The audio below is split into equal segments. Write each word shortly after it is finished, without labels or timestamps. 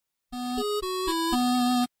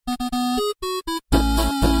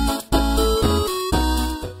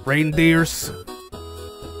Reindeers.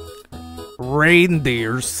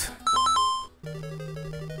 Reindeers.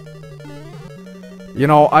 You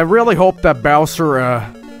know, I really hope that Bowser,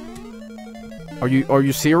 Are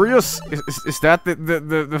you serious? Is that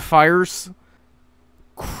the fires?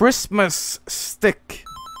 Christmas stick.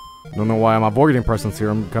 I don't know why I'm avoiding presents here.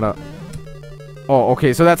 I'm kinda... Oh,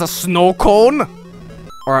 okay, so that's a snow cone?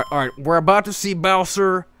 Alright, we're about to see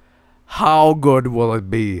Bowser. How good will it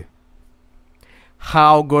be?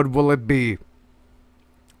 How good will it be?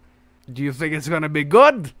 Do you think it's gonna be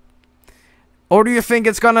good? Or do you think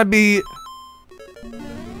it's gonna be...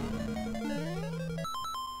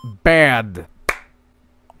 bad?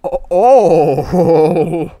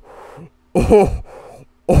 Oh.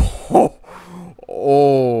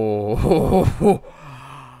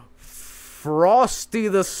 Frosty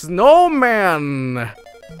the Snowman.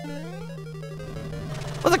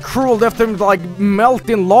 What's a cruel death to him to, like, melt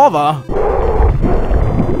in lava?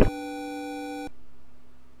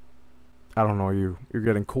 I don't know, you're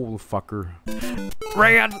getting cool, fucker.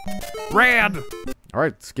 Rad!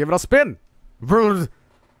 Alright, let's give it a spin.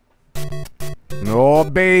 No,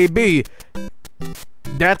 baby.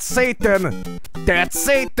 That's Satan. That's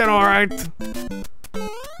Satan, alright.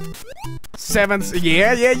 Sevens.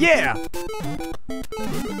 Yeah.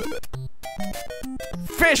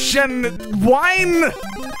 Fish and wine.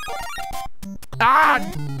 Ah!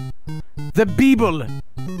 The Bible.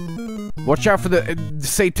 Watch out for the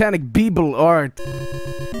satanic Bible, alright.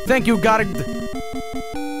 Thank you, God.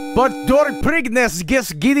 But door Prignes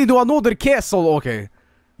gets getting to another castle, okay.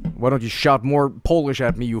 Why don't you shout more Polish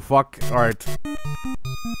at me, you fuck? Alright.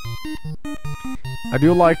 I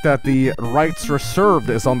do like that the rights reserved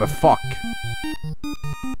is on the fuck.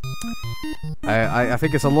 I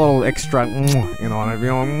think it's a little extra, you know,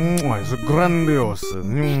 it's grandiose.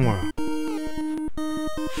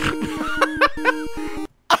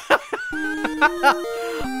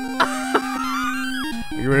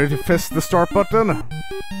 You ready to fist the start button?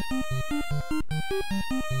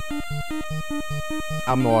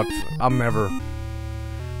 I'm not. I'm never.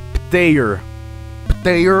 Ptayer.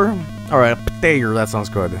 Alright, Ptayer, that sounds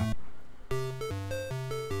good.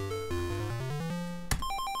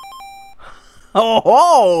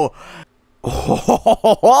 Oh!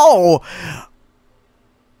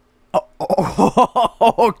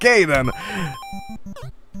 Okay then.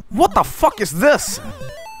 What the fuck is this?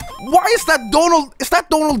 Why is that Donald? Is that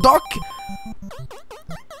Donald Duck?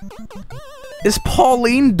 Is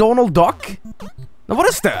Pauline Donald Duck? Now what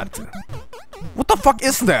is that? What the fuck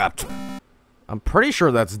is that? I'm pretty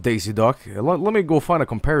sure that's Daisy Duck. Let me go find a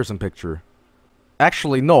comparison picture.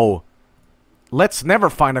 Actually, no. Let's never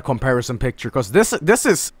find a comparison picture, because this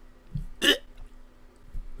is...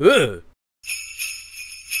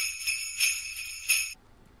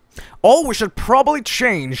 Oh, we should probably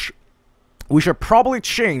change... We should probably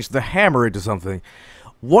change the hammer into something.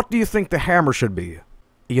 What do you think the hammer should be?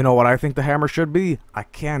 You know what I think the hammer should be? A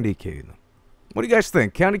candy cane. What do you guys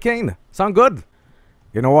think? Candy cane? Sound good?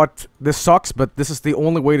 You know what? This sucks, but this is the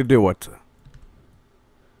only way to do it.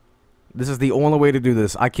 This is the only way to do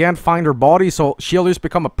this. I can't find her body, so she'll just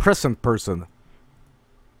become a present person.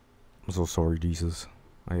 I'm so sorry, Jesus.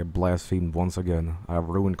 I have blasphemed once again. I have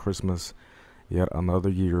ruined Christmas yet another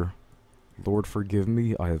year. Lord, forgive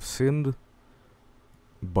me. I have sinned.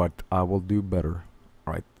 But I will do better.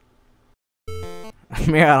 Alright.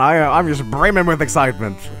 Man, I'm just brimming with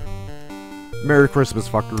excitement. Merry Christmas,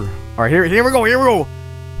 fucker. Alright, here we go.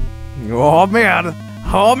 Oh, man.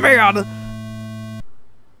 Oh, man.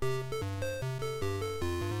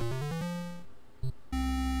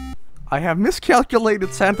 I have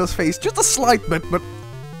miscalculated Santa's face just a slight bit, but...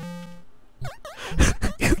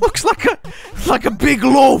 It looks like a big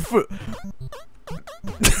loaf.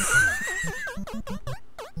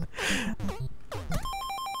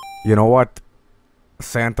 You know what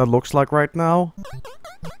Santa looks like right now?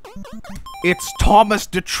 It's Thomas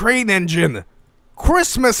the Train Engine!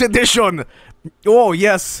 Christmas edition! Oh,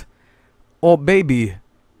 yes. Oh, baby.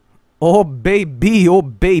 Oh, baby. Oh,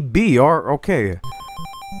 baby. Okay.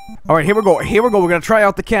 Alright, here we go. We're gonna try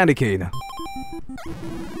out the candy cane.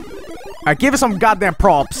 Alright, give it some goddamn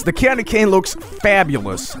props. The candy cane looks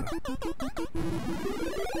fabulous.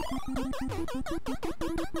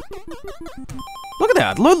 Look at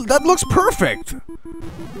that. Look, that looks perfect.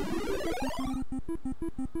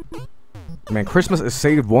 Man, Christmas is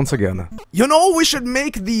saved once again. You know, we should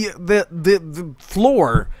make the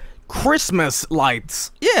floor Christmas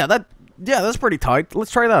lights. Yeah, that's pretty tight.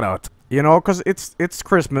 Let's try that out. You know, cause it's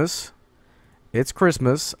Christmas, It's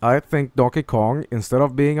Christmas. I think Donkey Kong, instead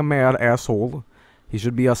of being a mad asshole, he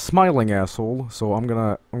should be a smiling asshole. So I'm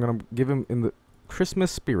gonna give him in the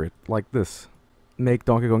Christmas spirit, like this. Make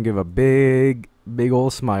Donkey Kong give a big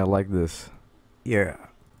old smile like this. Yeah.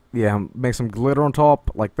 Yeah, make some glitter on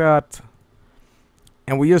top, like that.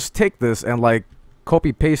 And we just take this and, like,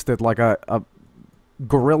 copy-paste it like a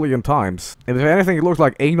gorillion times. And if anything, it looks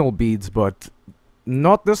like anal beads, but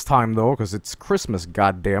not this time, though, because it's Christmas,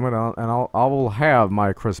 goddammit, and I will have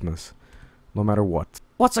my Christmas, no matter what.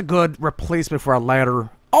 What's a good replacement for a ladder?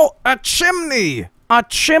 Oh, a chimney! A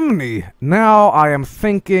chimney! Now I am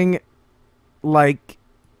thinking like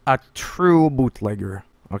a true bootlegger.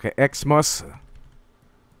 Okay, Xmas.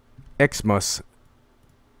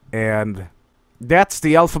 And that's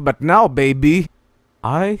the alphabet now, baby.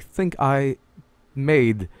 I think I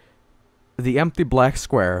made the empty black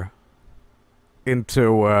square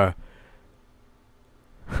into an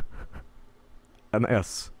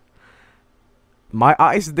S. My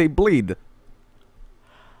eyes, they bleed.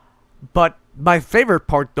 But my favorite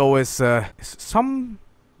part, though, is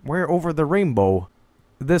somewhere over the rainbow,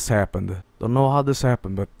 this happened. Don't know how this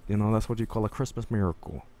happened, but, you know, that's what you call a Christmas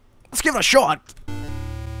miracle. Let's give it a shot!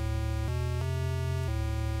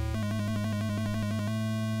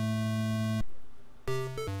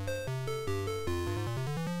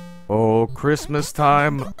 Oh, Christmas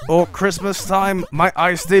time. Oh, Christmas time. My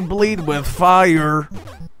eyes, they bleed with fire.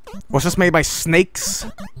 Was this made by snakes?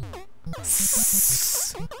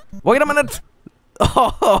 Wait a minute.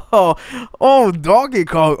 Oh, Donkey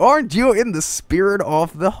Kong, aren't you in the spirit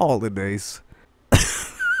of the holidays?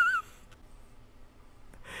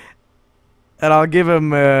 And I'll give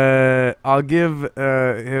him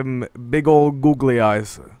big old googly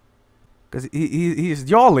eyes. Cause he's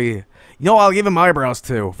jolly. You know, I'll give him eyebrows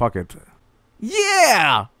too. Fuck it.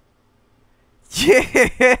 Yeah!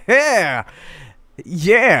 Yeah!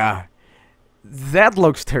 Yeah! That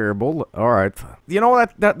looks terrible. Alright. You know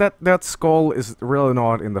what? That skull is really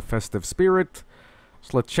not in the festive spirit.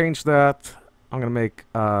 So let's change that. I'm gonna make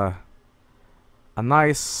a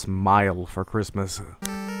nice smile for Christmas.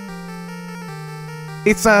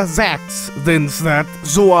 It's a Zax, dins that,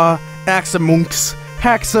 Zoa, Axemunks,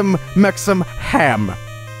 Haxem, Mexem, Ham.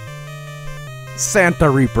 Santa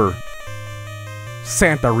Reaper.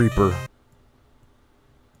 Santa Reaper.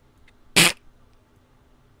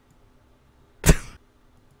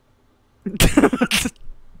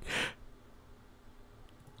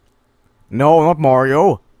 No, not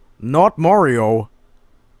Mario. Not Mario.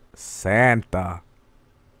 Santa.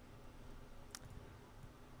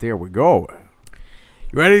 There we go.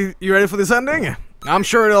 You ready? You ready for this ending? I'm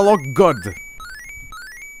sure it'll look good.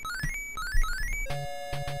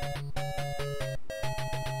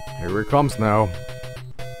 Here it comes now.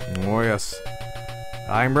 Oh yes.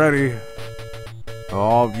 I'm ready.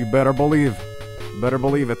 Oh, you better believe. Better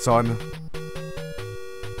believe it, son.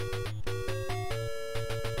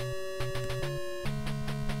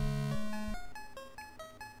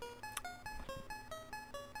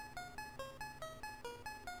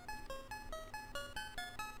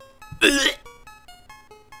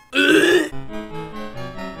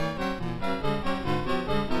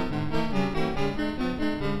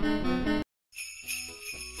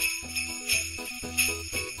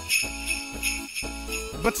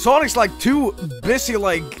 But Sonic's like too busy,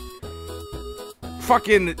 like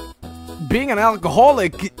fucking being an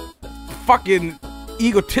alcoholic, fucking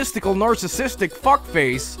egotistical, narcissistic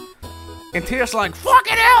fuckface. And Tear's like,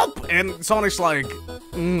 fucking help! And Sonic's like,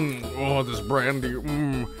 oh, this brandy,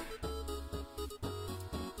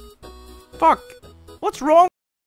 Fuck, what's wrong?